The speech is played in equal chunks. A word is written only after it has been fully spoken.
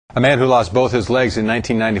A man who lost both his legs in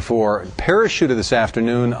 1994 parachuted this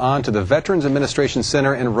afternoon onto the Veterans Administration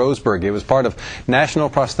Center in Roseburg. It was part of National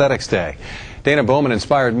Prosthetics Day. Dana Bowman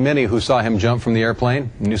inspired many who saw him jump from the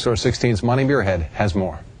airplane. News Source 16's Monty Muirhead has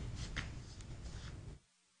more.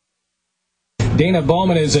 Dana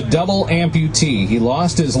Bowman is a double amputee. He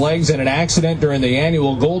lost his legs in an accident during the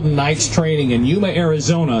annual Golden Knights training in Yuma,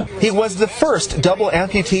 Arizona. He was the first double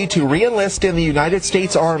amputee to re-enlist in the United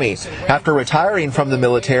States Army. After retiring from the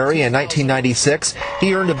military in 1996,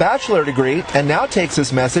 he earned a bachelor's degree and now takes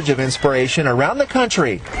his message of inspiration around the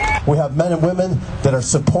country. We have men and women that are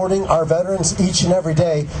supporting our veterans each and every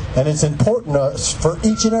day, and it's important for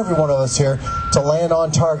each and every one of us here to land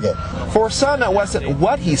on target. For some, it wasn't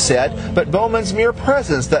what he said, but Bowman's mere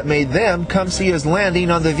presence that made them come see his landing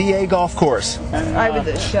on the VA golf course. I was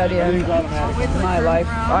a shut-in with my life.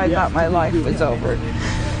 I thought my life was over.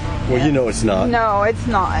 Well, you know it's not. No, it's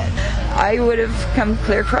not. I would have come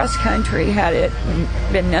clear cross country had it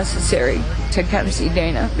been necessary to come see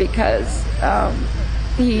Dana, because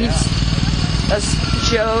he just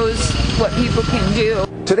shows what people can do.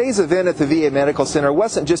 Today's event at the VA Medical Center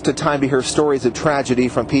wasn't just a time to hear stories of tragedy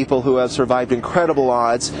from people who have survived incredible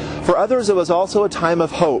odds. For others, it was also a time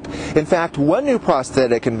of hope. In fact, one new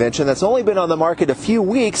prosthetic invention that's only been on the market a few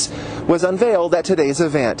weeks was unveiled at today's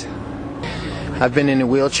event. I've been in a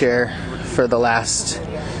wheelchair for the last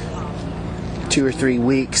 2 or 3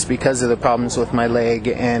 weeks because of the problems with my leg,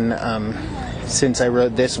 and since I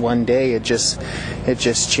rode this one day, it just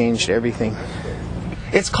changed everything.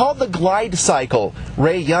 It's called the Glide Cycle.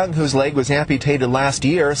 Ray Young, whose leg was amputated last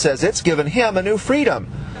year, says it's given him a new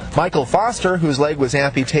freedom. Michael Foster, whose leg was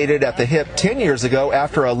amputated at the hip 10 years ago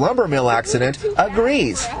after a lumber mill accident,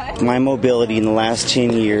 agrees. My mobility in the last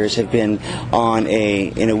 10 years have been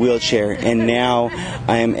in a wheelchair, and now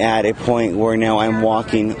I am at a point where now I'm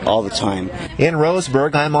walking all the time. In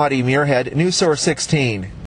Roseburg, I'm Monty Muirhead, News Source 16.